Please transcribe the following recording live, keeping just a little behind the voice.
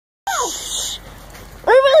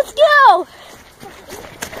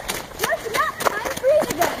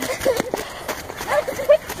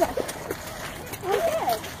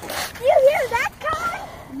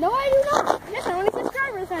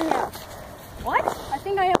What? I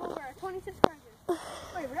think I have over 20 subscribers.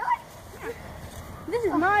 Wait, really? Yeah. This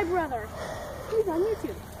is my brother. He's on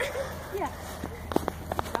YouTube. Yeah.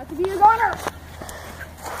 About to be a goner.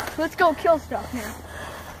 Let's go kill stuff now.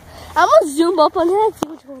 I'm gonna zoom up on that and see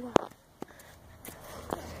what's going on.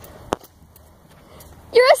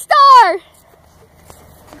 You're a star!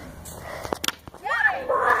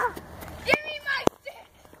 Give me my stick!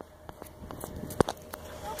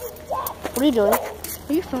 What are you doing?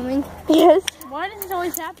 Are you filming? Yes. Why does this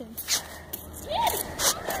always happen?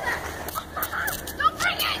 Don't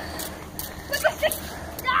bring it! Put the stick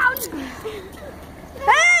down!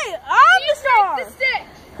 Hey! I'm the star! The stick!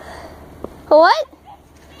 What?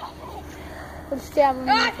 Let's stab him.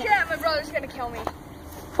 Ah, crap! My brother's gonna kill me.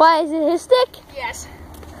 Why, is it his stick? Yes.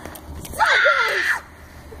 So close!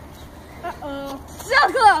 Uh-oh. So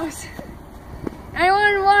close!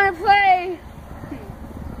 Anyone want to play?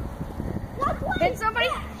 Hit somebody?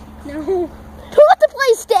 No. Who wants to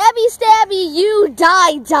play stabby stabby, you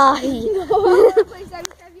die die? No, I want to play stabby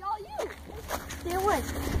stabby all you. Stay away.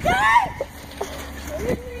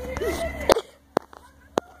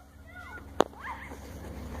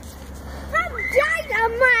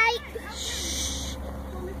 Dynamite! Shh.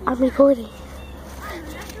 I'm recording.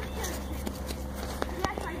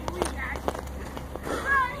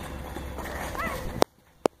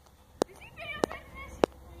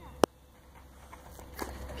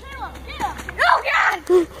 Oh God!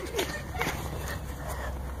 This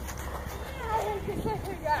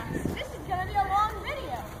is gonna be a long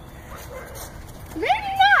video.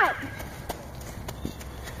 Maybe not.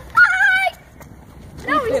 Hi!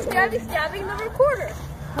 No, he's stabbing the recorder.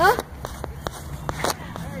 Huh?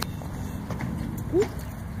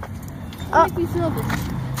 If you film this.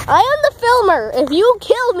 I am the filmer. If you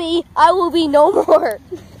kill me, I will be no more.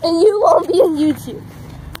 And you won't be on YouTube.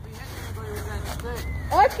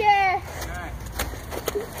 Okay.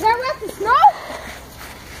 Can I wet the snow?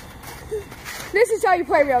 This is how you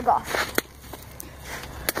play real golf.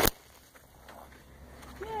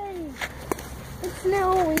 Yay. It's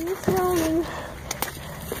snowing, it's snowing.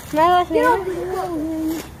 Now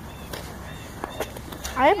Snowing.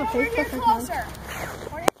 I have a Facebook account.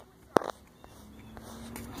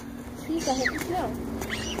 Please don't hit the snow.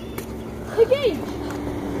 The gate!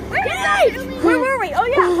 Where were we? Oh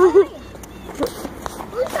yeah.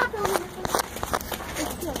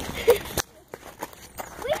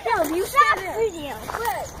 You stop video.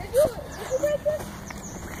 Did you break this?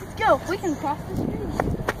 Let's go. We can cross the street.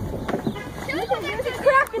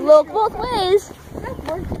 Look both ways.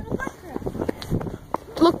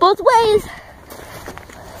 Look both ways.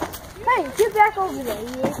 Hey, get back over there, you.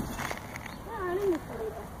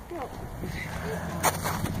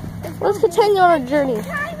 Let's continue on our journey.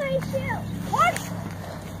 What?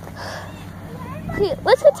 Okay,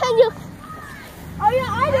 let's continue. Oh yeah,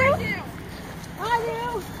 I do.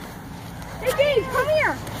 Hey, Gabe, come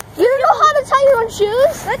here. You don't know how to tie your own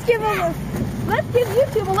shoes? Let's give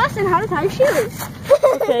YouTube a lesson how to tie shoes.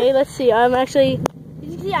 Okay, let's see. I'm actually.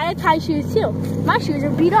 You see, I tie shoes too. My shoes are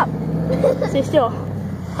beat up. Stay still.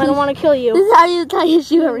 I don't want to kill you. This is how you tie your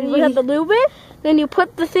shoe, You everybody. have to lube it, then you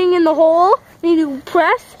put the thing in the hole, then you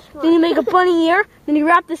press, then you make a bunny ear, then you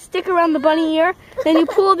wrap the stick around the bunny ear, then you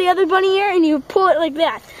pull the other bunny ear and you pull it like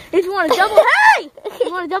that. If you want to double, if you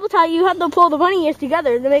want to double tie, you have to pull the bunny ears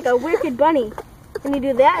together to make a wicked bunny. And you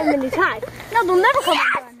do that and then you tie. No, they'll never come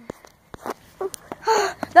undone.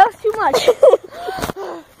 That was too much.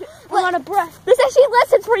 I'm out of breath. This is actually a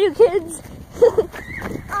lesson for you kids.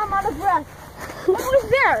 I'm out of breath. What was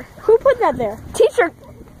there? Who put that there? Teacher.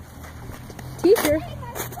 Teacher?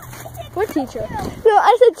 What teacher? No,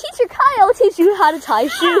 I said Teacher Kyle will teach you how to tie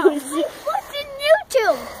shoes. What's in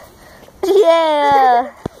YouTube?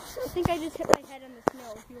 Yeah. I think I just hit my head in the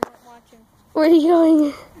snow if you weren't watching. Where are you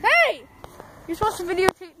going? Hey! You're supposed to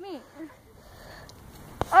videotape me.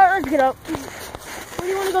 Alright, let's get up. Where do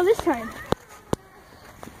you want to go this time?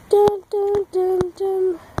 Dun, dun, dun,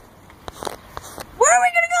 dun. Where are we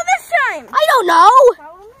going to go this time? I don't know.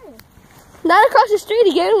 Follow me. Not across the street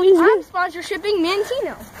again. I'm sponsorshipping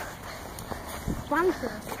Mantino.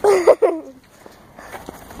 Sponsor.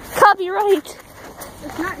 Copyright.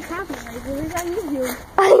 It's not copyright, it is on YouTube.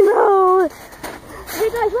 I know. Hey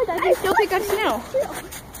guys, look, I can still pick up snow.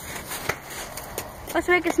 Let's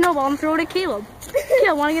make a snowball and throw it at Caleb.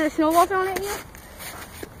 Caleb, want to get a snowball thrown at you?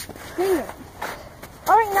 Dang it.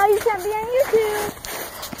 Alright, now you can't be on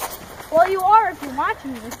YouTube. Well, you are if you're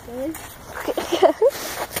watching this, dude.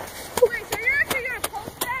 Wait, so you're actually going to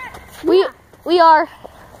post that? We are.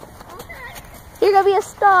 Okay. You're gonna be a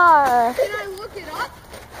star. Can I look it up?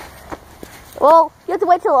 Well, you have to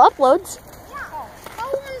wait till it uploads. Yeah.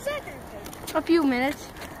 How long is that going to take? A few minutes.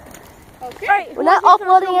 Okay. Right, We're not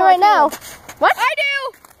uploading it right now. What? I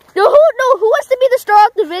do. No, who wants to be the star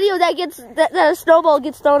of the video that a snowball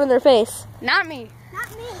gets thrown in their face? Not me. Not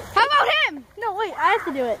me. How about him? No, wait, I have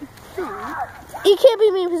to do it. He can't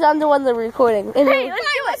be me because I'm the one that's recording. And Hey,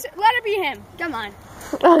 let it be him. Come on.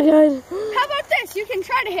 oh god. How about this? You can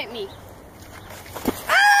try to hit me.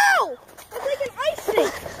 Ow! It's like an ice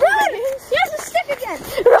stick. Run! He has a stick again.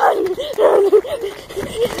 Run!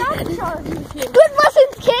 He's not charging you. Good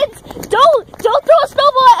lessons, kids. Don't throw a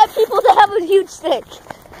snowball at people that have a huge stick.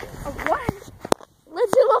 What?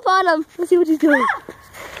 Let's zoom up on him. Let's see what he's doing.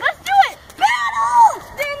 Let's do it! Battle!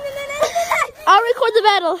 I'll record the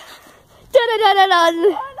battle. Dun-dun-dun-dun-dun.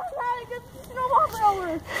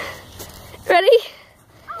 Ready?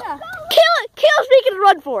 Yeah. Kale's making a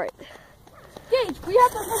run for it. Gage, we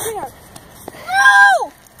have to prepare.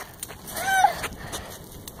 No!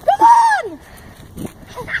 Come on!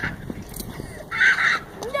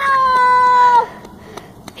 No!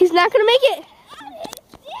 He's not gonna make it.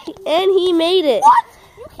 And he made it. What?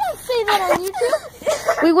 You can't say that on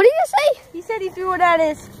YouTube. Wait, what did you say? He said he threw it at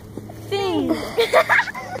his thing.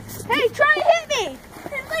 Hey, try to hit me!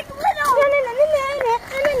 It's like little.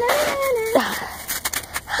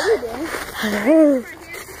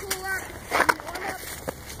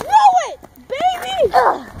 Throw it, baby!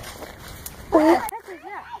 What the heck is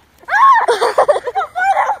that?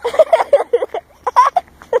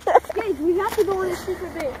 Gage, we have to go in a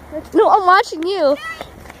secret base. No, I'm watching you.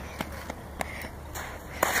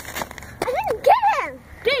 I didn't get him!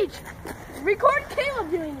 Gage, record Caleb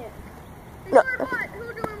doing it. No.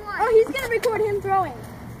 Who doing what? Oh, he's gonna record him throwing.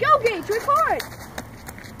 Go, Gage, record!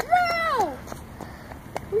 Throw!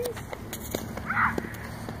 Please.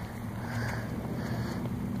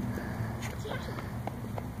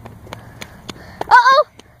 Uh-oh.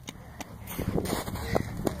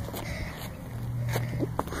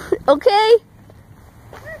 Okay.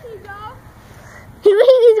 Where'd he go?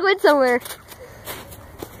 He went somewhere.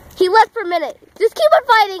 He left for a minute. Just keep on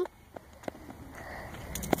fighting.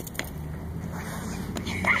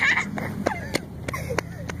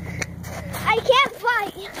 I can't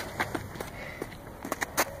fight.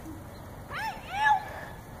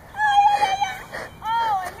 Oh,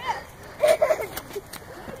 I missed. You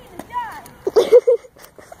need to die.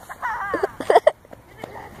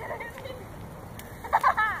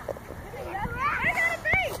 I got a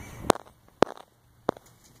base.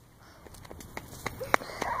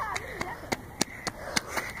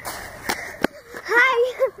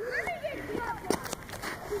 Hi.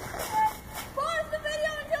 Pause the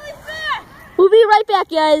video until he's back. We'll be right back,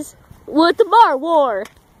 guys, with the Mar War.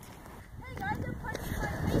 Hey guys, they're punching my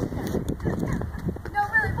face down. No,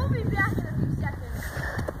 really, we'll be back in a few seconds.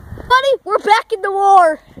 Buddy, we're back in the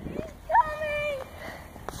war. He's coming!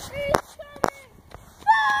 He's coming!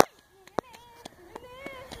 Fight!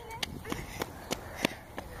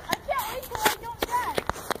 I can't wait till I don't die.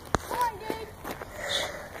 Come on, dude.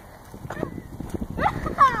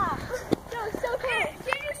 That was so cool.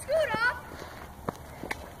 Can you scoot off?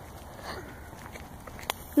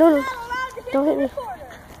 No, no. Not allowed to hit Don't the hit me. recorder.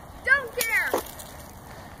 Don't care.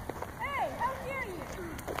 Hey, how dare you?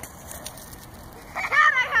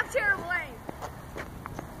 God, I have terrible aim.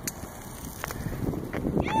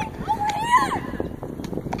 Gage, over here!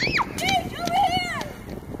 Gage, over here!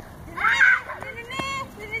 That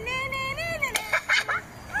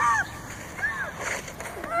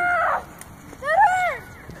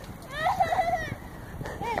hurt!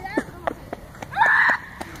 Hey, that's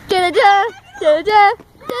Da-da-da, da-da-da,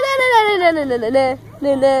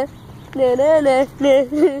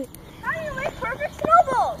 da-da-da-da-da-da-da-da-da-da-da-da-da-da. how do you make perfect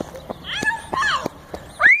snowballs? I don't know!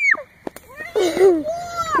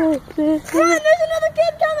 Run, there's another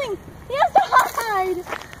kid coming! He has to hide!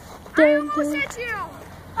 I almost hit you.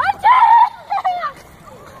 I did!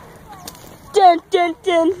 Dun, dun,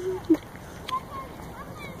 dun.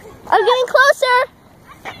 I'm getting closer.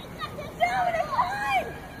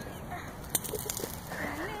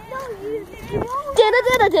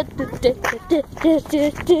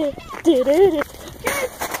 Da-da-da-da-da-da-da-da-da-da-da-da.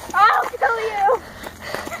 I'll kill you!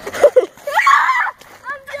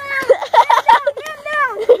 I'm down! Get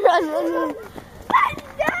down! Run, run, run. Get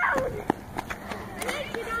down!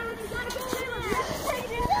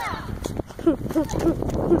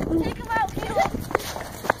 Take him out, Caleb!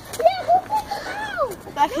 Yeah, go take him out!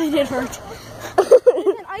 That actually did hurt.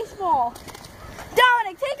 It's an ice ball.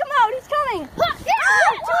 Dominic, take him out! He's coming! Yeah!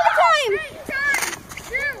 Two at a time!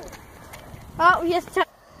 Oh, yes,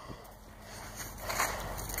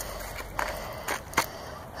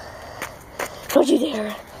 Don't you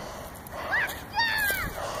dare.